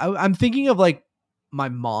 I'm thinking of like my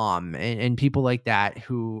mom and people like that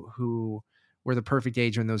who were the perfect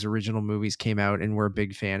age when those original movies came out and were a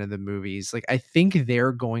big fan of the movies. Like, I think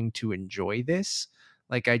they're going to enjoy this.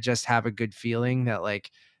 Like, I just have a good feeling that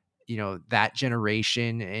like, that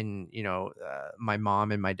generation and, my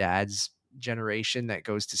mom and my dad's generation that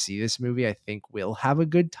goes to see this movie, I think will have a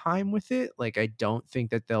good time with it. Like, I don't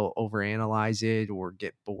think that they'll overanalyze it or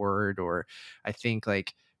get bored, or I think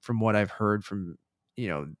like from what I've heard from,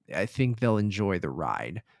 I think they'll enjoy the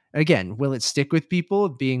ride. Again, will it stick with people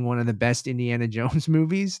being one of the best Indiana Jones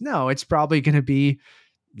movies? No, it's probably going to be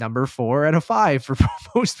number 4 out of 5 for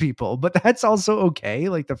most people, but that's also okay.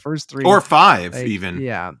 Like the first 3 or 5 like, even.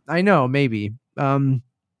 Yeah, I know, maybe.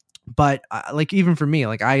 But like, even for me,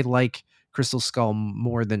 like I like Crystal Skull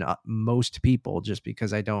more than most people, just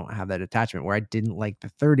because I don't have that attachment, where I didn't like the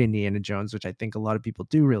third Indiana Jones, which I think a lot of people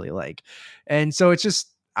do really like. And so it's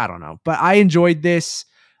just, I don't know, but I enjoyed this.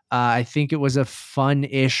 I think it was a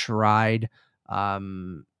fun-ish ride.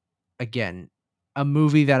 Again, a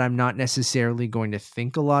movie that I'm not necessarily going to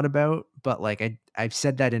think a lot about, but like I've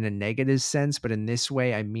said that in a negative sense, but in this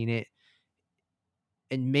way, I mean it.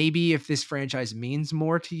 And maybe if this franchise means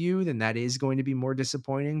more to you, then that is going to be more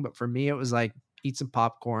disappointing. But for me, it was like, eat some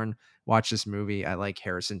popcorn, watch this movie. I like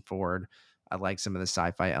Harrison Ford. I like some of the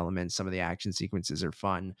sci-fi elements. Some of the action sequences are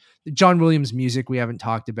fun. The John Williams music we haven't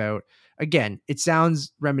talked about. Again, it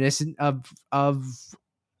sounds reminiscent of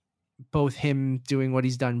both him doing what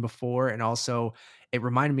he's done before, and also it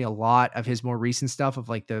reminded me a lot of his more recent stuff, of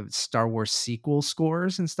like the Star Wars sequel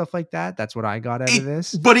scores and stuff like that. That's what I got out of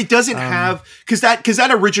this. But it doesn't have, because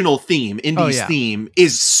that original theme, Indy's theme,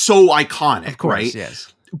 is so iconic, of course, right?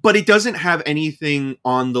 Yes. But it doesn't have anything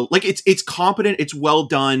on the, like, it's competent, it's well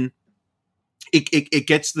done, it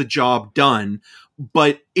gets the job done,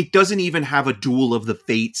 but it doesn't even have a Duel of the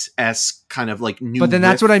Fates-esque kind of like new. But then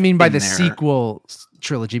that's what I mean by the there. sequel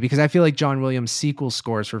trilogy, because I feel like John Williams' sequel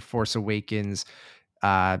scores for Force Awakens,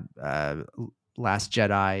 Last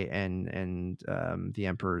Jedi, and The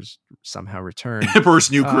Emperor's Somehow Return, Emperor's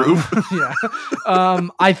New Groove,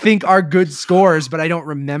 I think are good scores, but I don't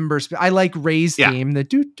remember. I like Rey's theme, the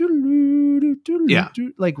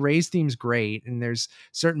like Rey's theme's great, and there's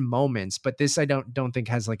certain moments, but this I don't think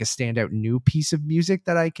has like a standout new piece of music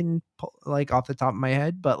that I can pull, like off the top of my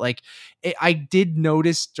head. But like I did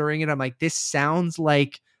notice during it, I'm like, this sounds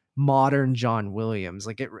like modern John Williams.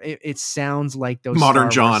 Like it sounds like those modern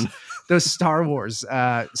John. Those Star Wars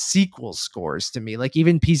sequel scores to me. Like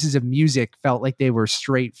even pieces of music felt like they were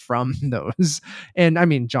straight from those. And I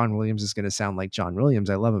mean, John Williams is going to sound like John Williams.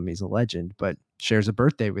 I love him. He's a legend, but shares a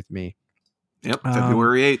birthday with me. Yep,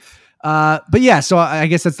 February 8th. But yeah, so I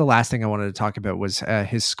guess that's the last thing I wanted to talk about was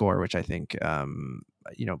his score, which I think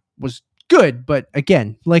was good, but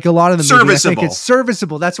again, like a lot of the movies, I think it's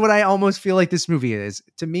serviceable. That's what I almost feel like this movie is.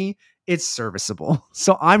 To me, it's serviceable.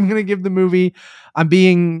 So I'm going to give the movie, I'm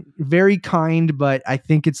being very kind, but I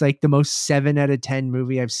think it's like the most 7 out of 10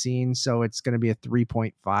 movie I've seen. So it's going to be a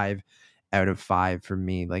 3.5 out of 5 for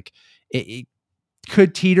me. Like it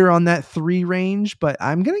could teeter on that 3 range, but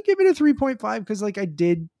I'm going to give it a 3.5 because like I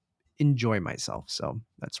did enjoy myself. So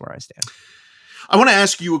that's where I stand. I want to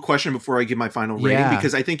ask you a question before I give my final rating,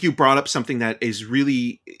 because I think you brought up something that is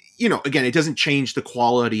really, again, it doesn't change the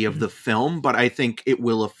quality of the film, but I think it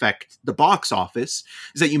will affect the box office.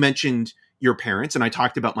 Is that you mentioned your parents, and I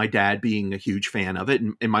talked about my dad being a huge fan of it,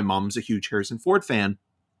 and my mom's a huge Harrison Ford fan.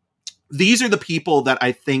 These are the people that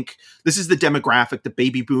I think, this is the demographic, the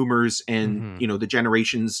baby boomers and, the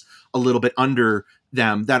generations a little bit under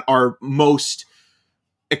them that are most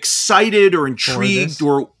excited or intrigued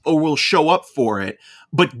or will show up for it.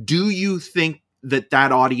 But do you think that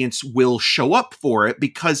audience will show up for it?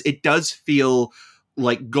 Because it does feel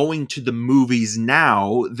like going to the movies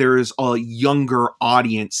now, there's a younger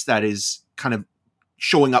audience that is kind of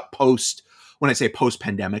showing up when I say post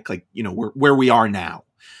pandemic, like, where we are now.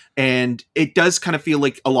 And it does kind of feel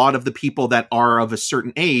like a lot of the people that are of a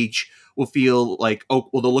certain age will feel like, oh,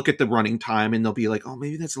 well, they'll look at the running time and they'll be like, oh,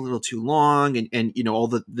 maybe that's a little too long. And all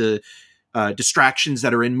the distractions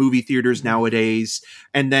that are in movie theaters nowadays.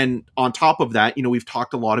 And then on top of that, we've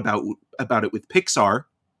talked a lot about it with Pixar.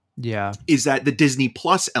 Yeah. Is that the Disney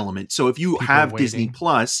Plus element? So if you have Disney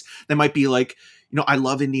Plus, that might be like, I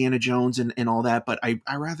love Indiana Jones and all that, but I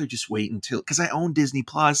rather just wait until, because I own Disney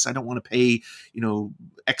Plus. I don't want to pay,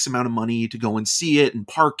 X amount of money to go and see it, and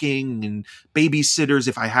parking and babysitters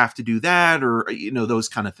if I have to do that, or, those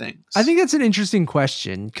kind of things. I think that's an interesting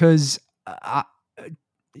question, because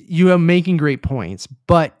you are making great points,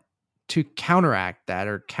 but to counteract that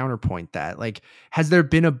or counterpoint that, like, has there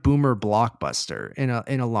been a boomer blockbuster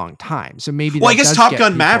in a long time? So maybe, well, I guess Top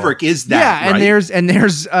Gun Maverick is that. Yeah. And right?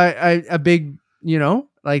 there's a big,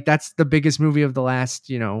 like that's the biggest movie of the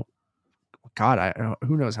last, God,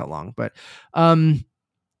 who knows how long, but,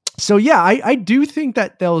 so yeah, I do think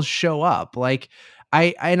that they'll show up. Like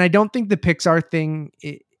I don't think the Pixar thing,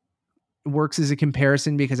 works as a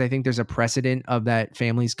comparison, because I think there's a precedent of that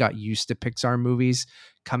families got used to Pixar movies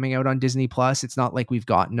coming out on Disney Plus. It's not like we've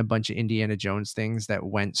gotten a bunch of Indiana Jones things that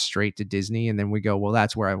went straight to Disney and then we go, well,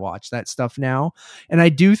 that's where I watch that stuff now. And I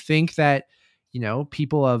do think that,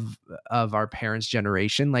 people of our parents'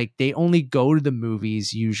 generation, like they only go to the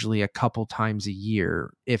movies usually a couple times a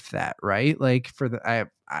year, if that, right? Like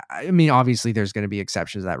I mean, obviously there's going to be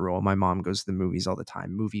exceptions to that rule. My mom goes to the movies all the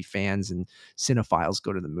time. Movie fans and cinephiles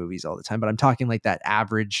go to the movies all the time, but I'm talking like that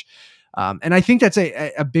average And I think that's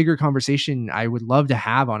a bigger conversation I would love to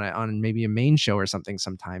have on maybe a main show or something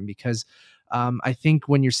sometime, because I think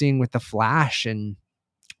when you're seeing with the Flash and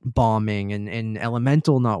bombing and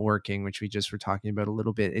Elemental not working, which we just were talking about a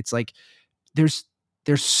little bit, it's like there's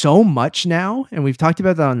so much now, and we've talked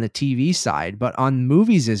about that on the TV side, but on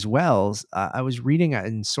movies as well. I was reading,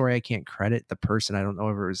 and sorry, I can't credit the person. I don't know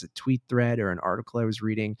if it was a tweet thread or an article I was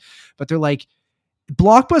reading, but they're like,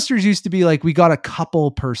 blockbusters used to be like, we got a couple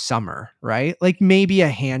per summer, right? Like maybe a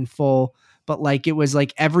handful, but like it was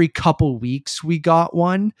like every couple weeks we got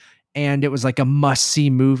one. And it was like a must-see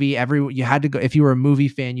movie. You had to go, if you were a movie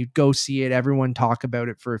fan, you'd go see it. Everyone talk about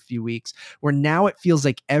it for a few weeks. Where now it feels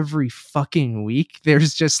like every fucking week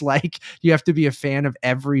there's just like, you have to be a fan of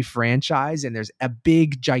every franchise, and there's a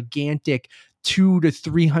big, gigantic $200 to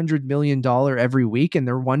 $300 million every week, and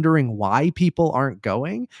they're wondering why people aren't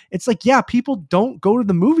going. It's like, yeah, people don't go to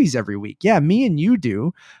the movies every week. Yeah, me and you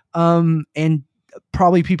do. And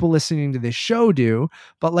probably people listening to this show do,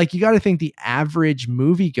 but like, you got to think the average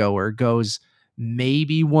moviegoer goes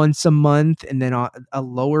maybe once a month, and then a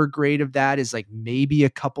lower grade of that is like maybe a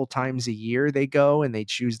couple times a year they go and they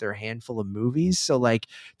choose their handful of movies. So like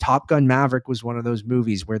Top Gun Maverick was one of those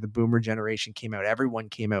movies where the boomer generation came out. Everyone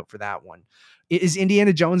came out for that one. Is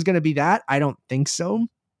Indiana Jones going to be that? I don't think so.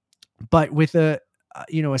 But with a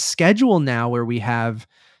schedule now where we have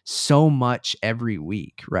so much every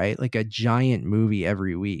week, right? Like a giant movie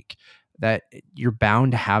every week, that you're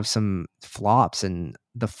bound to have some flops. And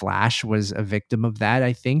The Flash was a victim of that,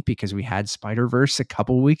 I think, because we had Spider-Verse a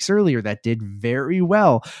couple weeks earlier that did very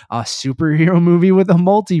well. A superhero movie with a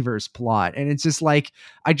multiverse plot. And it's just like,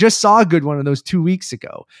 I just saw a good one of those 2 weeks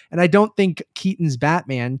ago. And I don't think Keaton's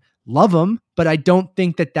Batman, love him, but I don't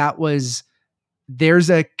think that was, there's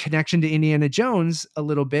a connection to Indiana Jones a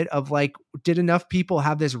little bit of like, did enough people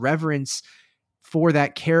have this reverence for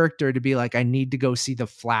that character to be like, I need to go see the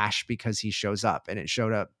Flash because he shows up, and it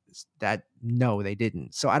showed up? That no, they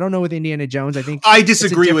didn't. So I don't know with Indiana Jones. I think I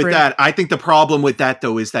disagree with that. I think the problem with that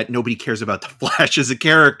though is that nobody cares about the Flash as a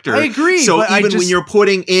character. I agree. So even when you're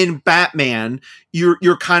putting in Batman,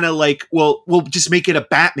 you're kind of like, well, we'll just make it a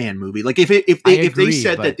Batman movie. Like if they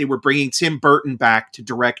said that they were bringing Tim Burton back to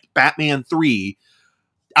direct Batman 3,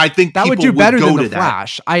 I think that people would do better go than to the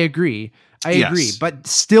Flash. I agree. But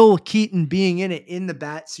still, Keaton being in it, in the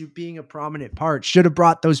bat suit, being a prominent part, should have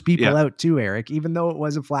brought those people out too, Eric, even though it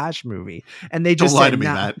was a Flash movie. And they just don't lie to me,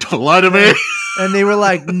 Matt. Don't lie to me. And they were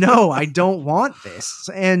like, no, I don't want this.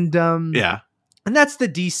 And and that's the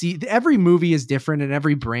DC. Every movie is different and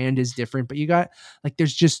every brand is different, but you got like,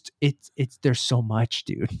 there's just, there's so much,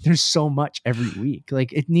 dude. There's so much every week.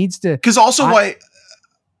 Like it needs to, because also why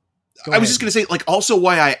I was just going to say, like, also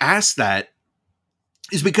why I asked that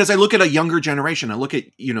is because I look at a younger generation. I look at,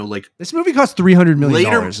 like this movie cost $300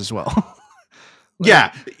 million as well.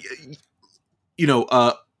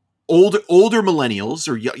 Older millennials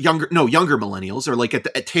or younger millennials are like at the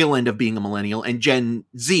tail end of being a millennial, and Gen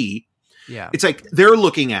Z. Yeah. It's like they're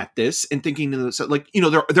looking at this and thinking to themselves, like,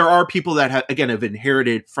 there are people that have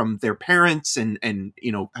inherited from their parents and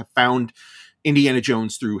have found Indiana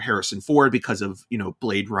Jones through Harrison Ford because of,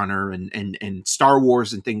 Blade Runner and Star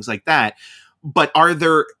Wars and things like that. But are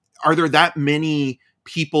there that many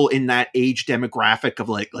people in that age demographic of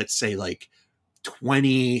like, let's say like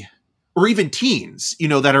 20 or even teens,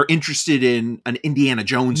 that are interested in an Indiana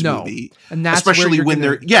Jones movie? And that's especially when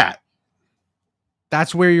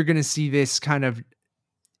that's where you're going to see this kind of,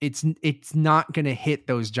 it's not going to hit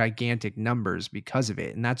those gigantic numbers because of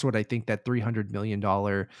it. And that's what I think that $300 million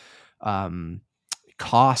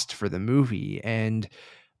cost for the movie. And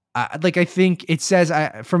I think it says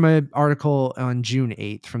from an article on June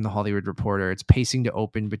 8th from the Hollywood Reporter, it's pacing to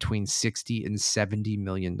open between $60 and $70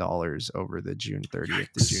 million over the June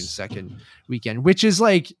 30th to June 2nd weekend, which is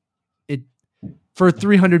like, it for a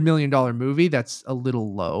 $300 million movie, that's a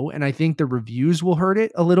little low. And I think the reviews will hurt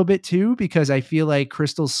it a little bit too, because I feel like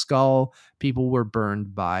Crystal Skull people were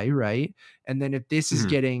burned by, right? And then if this is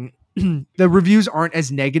getting, the reviews aren't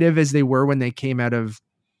as negative as they were when they came out of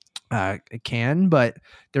Cannes, but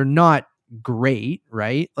they're not great,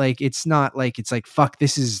 right? Like it's not like it's like, fuck,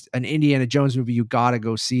 this is an Indiana Jones movie, you gotta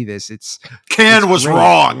go see this. Cannes was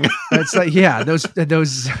wrong. It's like, yeah, those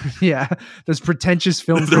pretentious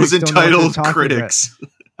film those entitled critics.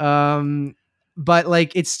 But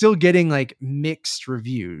like it's still getting like mixed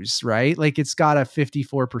reviews, right? Like it's got a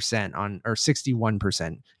 54% on, or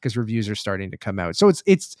 61%, because reviews are starting to come out. So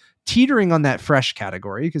it's teetering on that fresh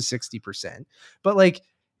category because 60%. But like,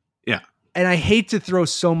 yeah. And I hate to throw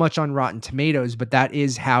so much on Rotten Tomatoes, but that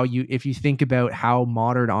is how if you think about how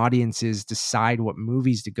modern audiences decide what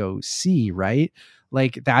movies to go see, right?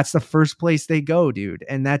 Like that's the first place they go, dude.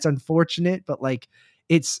 And that's unfortunate, but like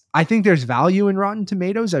I think there's value in Rotten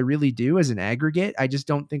Tomatoes. I really do as an aggregate. I just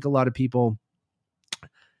don't think a lot of people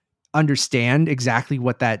understand exactly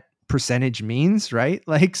what that percentage means, right?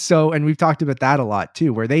 Like, so, and we've talked about that a lot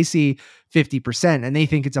too, where they see 50% and they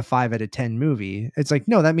think it's a 5 out of 10 movie. It's like,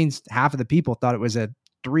 no, that means half of the people thought it was a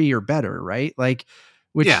 3 or better, right? Like,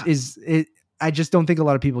 which is it. I just don't think a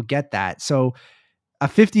lot of people get that. So a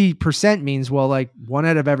 50% means, well, like 1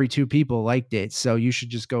 out of every 2 people liked it. So you should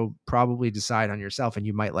just go probably decide on yourself, and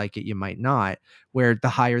you might like it, you might not. Where the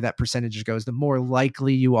higher that percentage goes, the more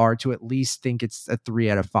likely you are to at least think it's a 3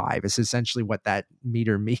 out of 5. It's essentially what that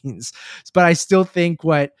meter means. But I still think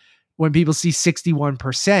when people see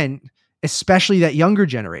 61%, especially that younger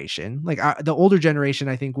generation, like the older generation,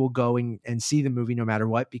 I think will go and see the movie no matter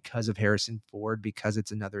what, because of Harrison Ford, because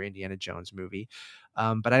it's another Indiana Jones movie.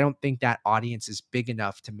 But I don't think that audience is big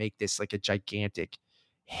enough to make this like a gigantic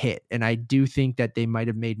hit. And I do think that they might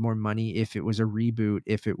have made more money if it was a reboot,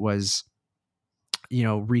 if it was,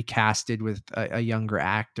 recasted with a younger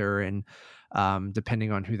actor, and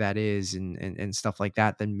depending on who that is and stuff like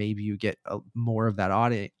that, then maybe you get more of that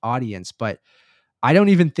audience. But I don't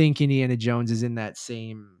even think Indiana Jones is in that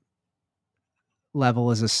same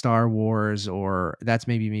level as a Star Wars, or that's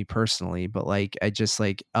maybe me personally, but like, I just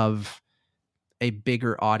like of a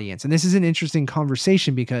bigger audience. And this is an interesting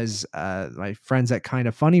conversation because my friends at Kind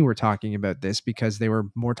of Funny were talking about this, because they were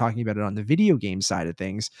more talking about it on the video game side of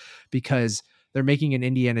things, because they're making an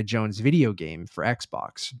Indiana Jones video game for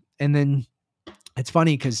Xbox. And then it's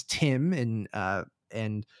funny because Tim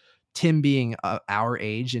and Tim being our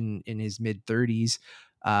age in his mid 30s,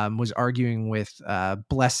 was arguing with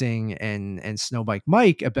Blessing and Snowbike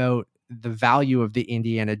Mike about the value of the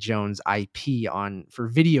Indiana Jones IP for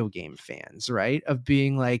video game fans, right? Of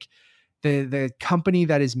being like, the company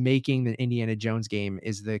that is making the Indiana Jones game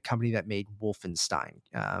is the company that made Wolfenstein.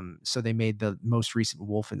 So they made the most recent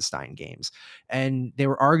Wolfenstein games, and they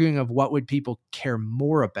were arguing of what would people care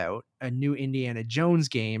more about, a new Indiana Jones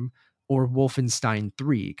game or Wolfenstein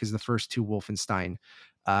 3, because the first 2 Wolfenstein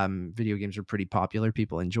video games were pretty popular.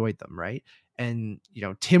 People enjoyed them, right? And,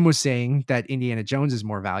 Tim was saying that Indiana Jones is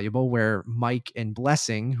more valuable, where Mike and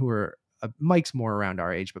Blessing, who are Mike's more around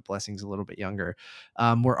our age, but Blessing's a little bit younger,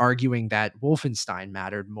 were arguing that Wolfenstein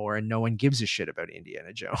mattered more, and no one gives a shit about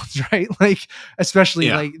Indiana Jones, right? Like,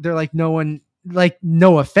 especially like, they're like, no one, like,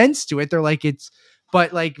 no offense to it, they're like,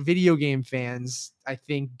 but like video game fans, I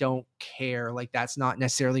think, don't care. Like, that's not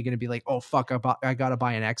necessarily going to be like, oh fuck, I gotta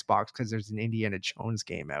buy an Xbox because there's an Indiana Jones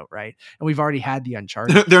game out, right? And we've already had the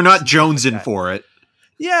Uncharted. They're not jonesing for it.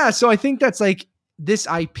 Yeah, so I think that's like this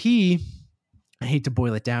IP. I hate to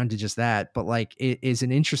boil it down to just that, but like, it is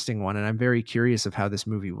an interesting one, and I'm very curious of how this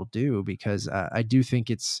movie will do, because I do think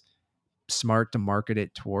it's smart to market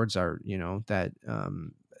it towards our,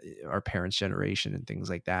 our parents' generation and things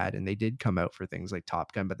like that. And they did come out for things like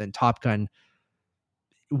Top Gun, but then Top Gun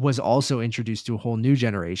was also introduced to a whole new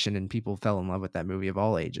generation, and people fell in love with that movie of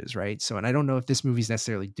all ages, right? So, and I don't know if this movie's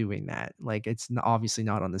necessarily doing that. Like, it's obviously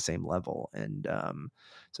not on the same level. And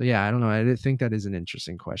so yeah, I don't know. I think that is an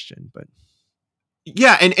interesting question, but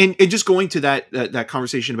yeah, and just going to that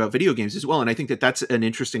conversation about video games as well, and I think that's an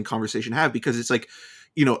interesting conversation to have, because it's like,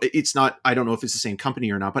 it's not, I don't know if it's the same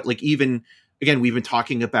company or not, but like, even again, we've been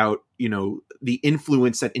talking about, the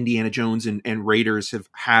influence that Indiana Jones and Raiders have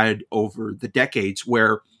had over the decades,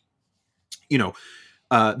 where, the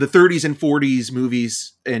 30s and 40s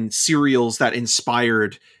movies and serials that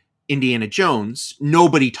inspired Indiana Jones,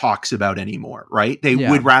 nobody talks about anymore, right? They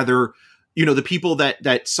would rather, the people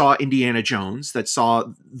that saw Indiana Jones, that saw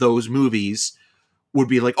those movies, would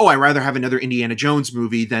be like, oh, I'd rather have another Indiana Jones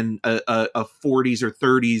movie than a 40s or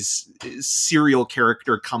 30s serial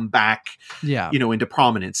character come back, into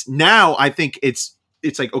prominence. Now, I think it's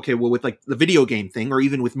like, okay, well, with like the video game thing, or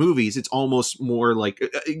even with movies, it's almost more like,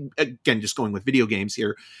 again, just going with video games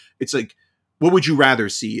here, it's like, what would you rather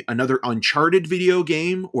see? Another Uncharted video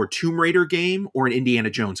game, or Tomb Raider game, or an Indiana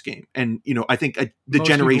Jones game? And, I think the most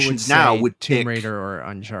generations now would Tomb pick Raider or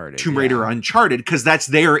Uncharted. Tomb Raider or Uncharted, because that's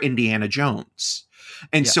their Indiana Jones.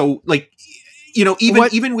 And so, like,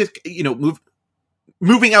 even with,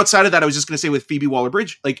 moving outside of that, I was just going to say with Phoebe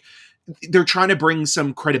Waller-Bridge, like, they're trying to bring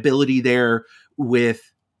some credibility there with,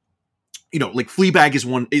 like Fleabag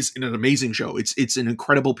is an amazing show. It's an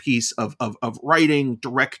incredible piece of writing,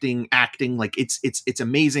 directing, acting. Like, it's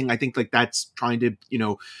amazing. I think like that's trying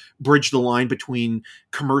to, bridge the line between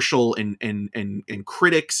commercial and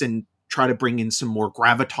critics, and try to bring in some more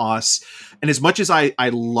gravitas. And as much as I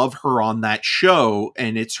love her on that show,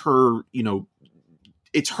 and it's her,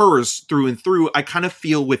 it's hers through and through, I kind of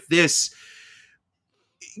feel with this,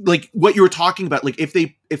 like what you were talking about, like if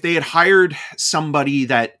they had hired somebody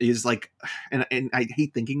that is like, and I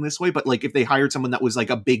hate thinking this way, but like if they hired someone that was like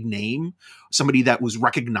a big name, somebody that was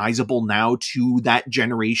recognizable now to that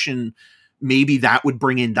generation, maybe that would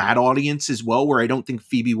bring in that audience as well, where I don't think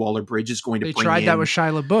Phoebe Waller-Bridge is going to They bring tried in, that with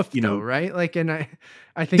Shia LaBeouf, you know, though, right? Like, and I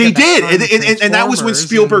think they at that did, time, and that was when Transformers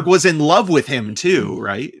Spielberg was in love with him too,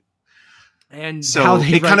 right? and So how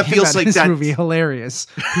they it kind write of him feels out like this that movie hilarious.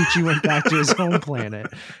 Poochie went back to his home planet.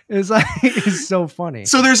 It's like, it's so funny.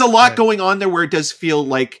 So there's a lot going on there where it does feel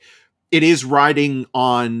like it is riding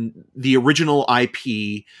on the original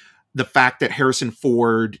IP, the fact that Harrison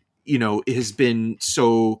Ford, you know, has been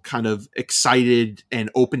so kind of excited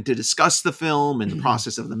and open to discuss the film and the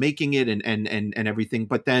process of the making it and everything.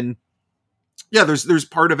 But then, yeah, there's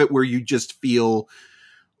part of it where you just feel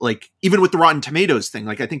like, even with the Rotten Tomatoes thing,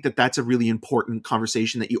 like I think that that's a really important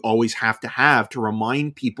conversation that you always have to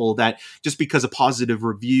remind people that just because a positive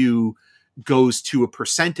review goes to a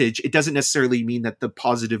percentage, it doesn't necessarily mean that the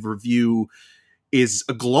positive review is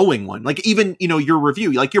a glowing one. Like even, you know, your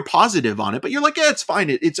review, like you're positive on it, but you're like, yeah, it's fine.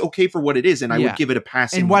 It's okay for what it is. And I would give it a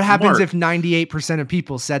passing And what happens mark if 98% of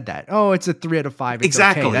people said that? Oh, it's a 3 out of 5. It's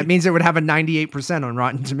exactly. okay. That means it would have a 98% on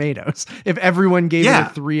Rotten Tomatoes if everyone gave it a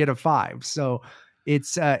 3 out of 5. So it's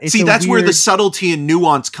see, that's where the subtlety and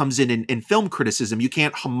nuance comes in film criticism. You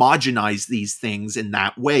can't homogenize these things in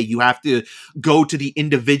that way. You have to go to the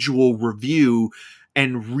individual review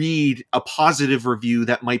and read a positive review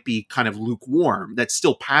that might be kind of lukewarm, that's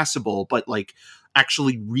still passable, but like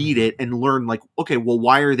actually read it and learn like, okay, well,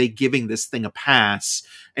 why are they giving this thing a pass?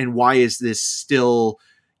 And why is this still,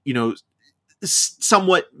 you know,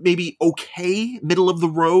 somewhat maybe okay, middle of the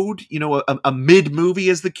road, you know, a mid movie,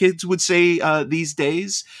 as the kids would say these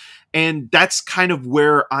days. And that's kind of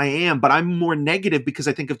where I am, but I'm more negative because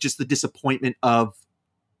I think of just the disappointment of,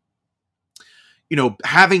 you know,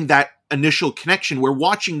 having that initial connection where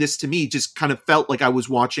watching this to me just kind of felt like I was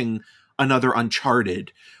watching another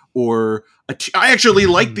Uncharted, or I actually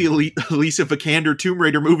like the Alicia Vikander Tomb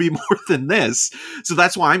Raider movie more than this. So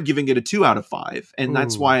that's why I'm giving it a 2 out of 5. And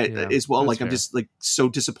that's why as well, like, fair. I'm just like so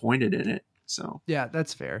disappointed in it. So yeah,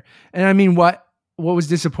 that's fair. And I mean, what was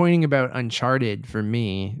disappointing about Uncharted for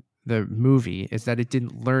me, the movie, is that it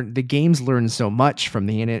didn't learn, the games learned so much from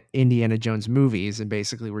the Indiana Jones movies, and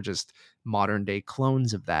basically were just modern day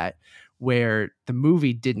clones of that, where the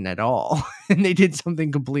movie didn't at all. And they did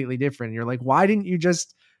something completely different. And you're like, why didn't you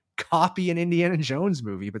just copy an Indiana Jones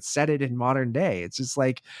movie but set it in modern day? It's just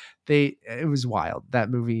like it was wild.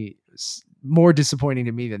 That movie was more disappointing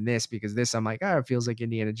to me than this, because this, I'm like, oh, it feels like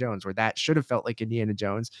Indiana Jones, where that should have felt like Indiana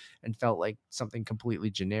Jones and felt like something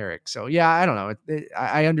completely generic. So yeah, I don't know.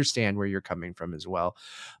 I understand where you're coming from as well.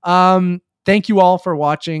 Thank you all for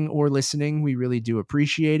watching or listening. We really do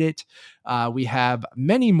appreciate it. We have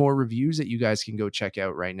many more reviews that you guys can go check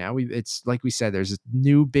out right now. It's like we said, there's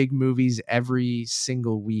new big movies every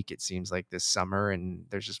single week, it seems like, this summer, and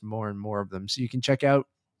there's just more and more of them. So you can check out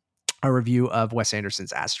a review of Wes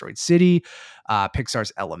Anderson's Asteroid City,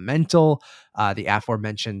 Pixar's Elemental, the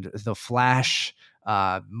aforementioned The Flash,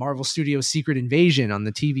 Marvel Studios' Secret Invasion on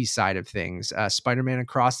the TV side of things, Spider-Man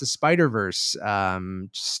Across the Spider-Verse,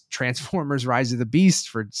 Transformers Rise of the Beast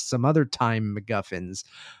for some other time MacGuffins,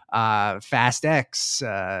 Fast X,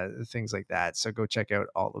 things like that. So go check out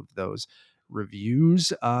all of those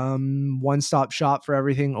reviews. One-stop shop for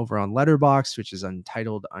everything over on Letterboxd, which is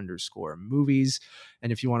Untitled_movies.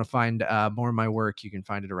 And if you want to find more of my work, you can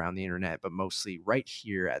find it around the internet, but mostly right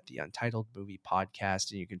here at the Untitled Movie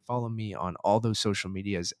Podcast. And you can follow me on all those social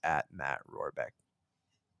medias at Matt Rohrbeck.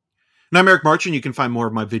 And I'm Eric Marchand. You can find more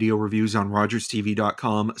of my video reviews on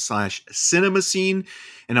rogerstv.com/cinemascene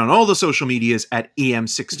and on all the social medias at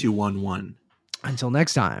EM6211. Until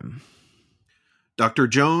next time. Dr.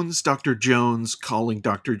 Jones, calling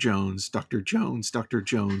Dr. Jones, Dr. Jones, Dr.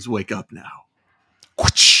 Jones, wake up now.